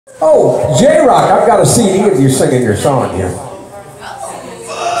Oh, J-Rock, I've got a CD of you singing your song here.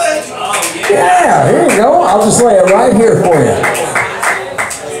 Yeah, here you go. I'll just lay it right here for you.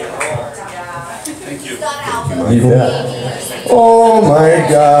 Thank you. You bet. Oh my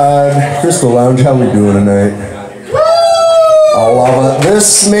God. Crystal Lounge, how we doing tonight? I love it.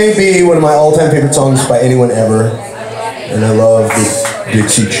 This may be one of my all-time favorite songs by anyone ever. And I love the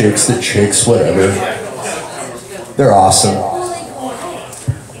Dixie Chicks, the Chicks, whatever. They're awesome.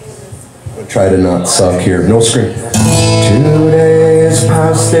 I'll try to not suck here. No scream. 2 days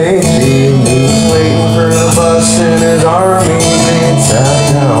past 18, he was waiting for the bus in his army. He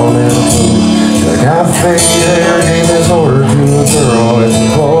sat down and the cafe there gave his order to a girl with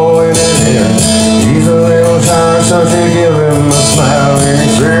a bow in his hair. He's a little shy, so she give him a smile. And he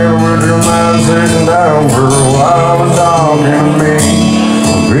said, would you mind sitting down for a while and talking to me?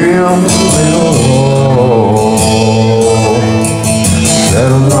 Real little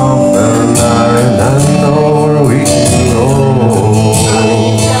settled off at night, and I know where we can go.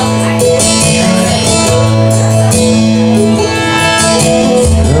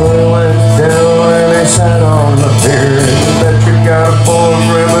 Sat on the pier, bet you got a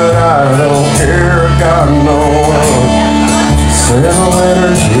boyfriend, but I don't care. I got no one. Send a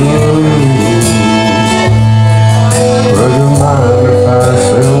letter to you. Would you mind if I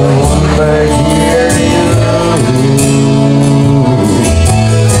send one back here to you?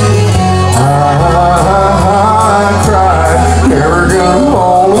 I cried, never gonna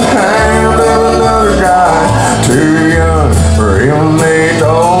hold a hand of another guy. Too young for him, they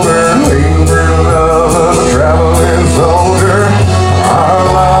told her. Travelin soldier, our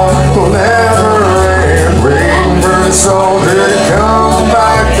love will never end. Waiting for the soldier to come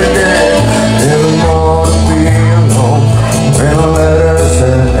back again. Never more to be alone. When a letter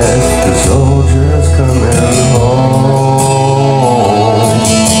says the soldier's coming home.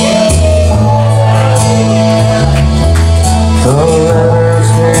 The letters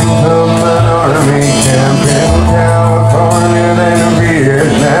came from an army camp in California, then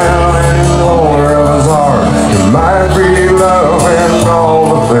Vietnam, and the war was hard. It might be love and all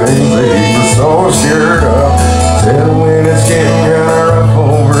the things that he was so scared of. Said when it's getting kinda rough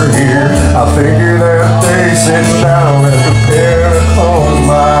over here, I figure that they sitting down at the pinnacle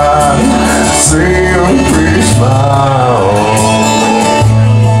mine, see them pretty smile.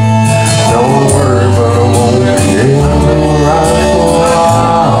 Don't worry, but I won't be able to right for a while.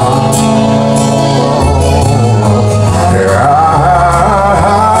 Yeah,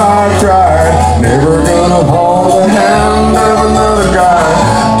 I cried, never gonna hold the hand of another guy.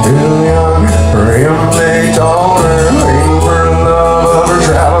 Too young for him, they told her. Waiting for the love of a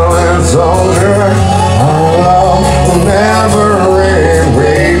traveling soldier. Our love will never end.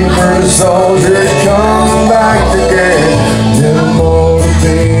 Waiting for the soldier to come back again. Never more to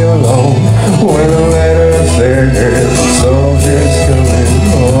be alone. When the letter says the soldier's coming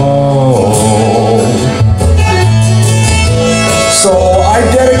home. So I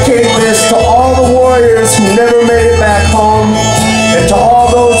dedicate this to all the warriors who never made it back home, and to all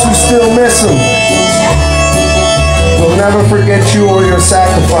those who still miss them. We'll never forget you or your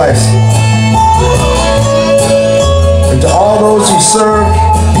sacrifice. And to all those who served,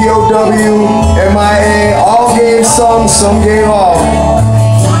 POW, MIA, all gave some gave all.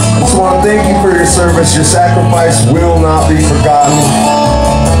 I just want to thank you for your service. Your sacrifice will not be forgotten.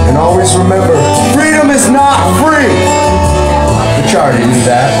 And always remember, freedom is not free. But you already knew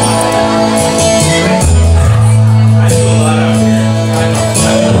that.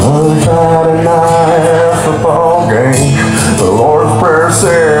 One Friday night at a football game, the Lord's Prayer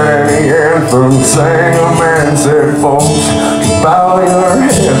said and the anthem sang. A man said, folks, bow your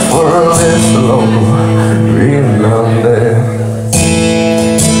heads for this local Vietnam dead.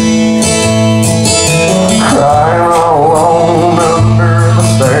 Crying all alone under the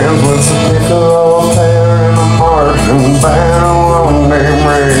stands with some piccolo player and a marching band, a long name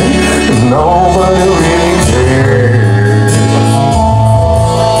ring. No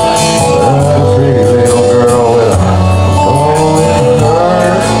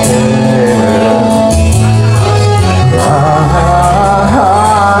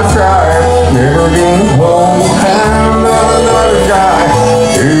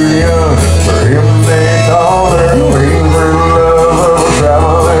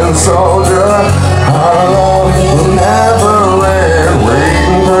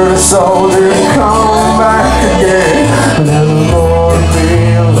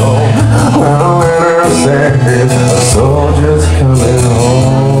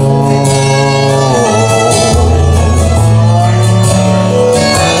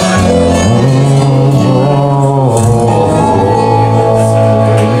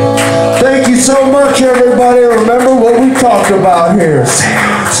everybody remember what we talked about here.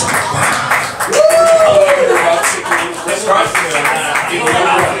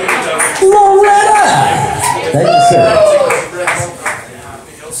 Loretta! Thank you, sir.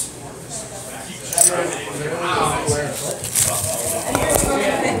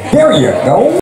 There you go.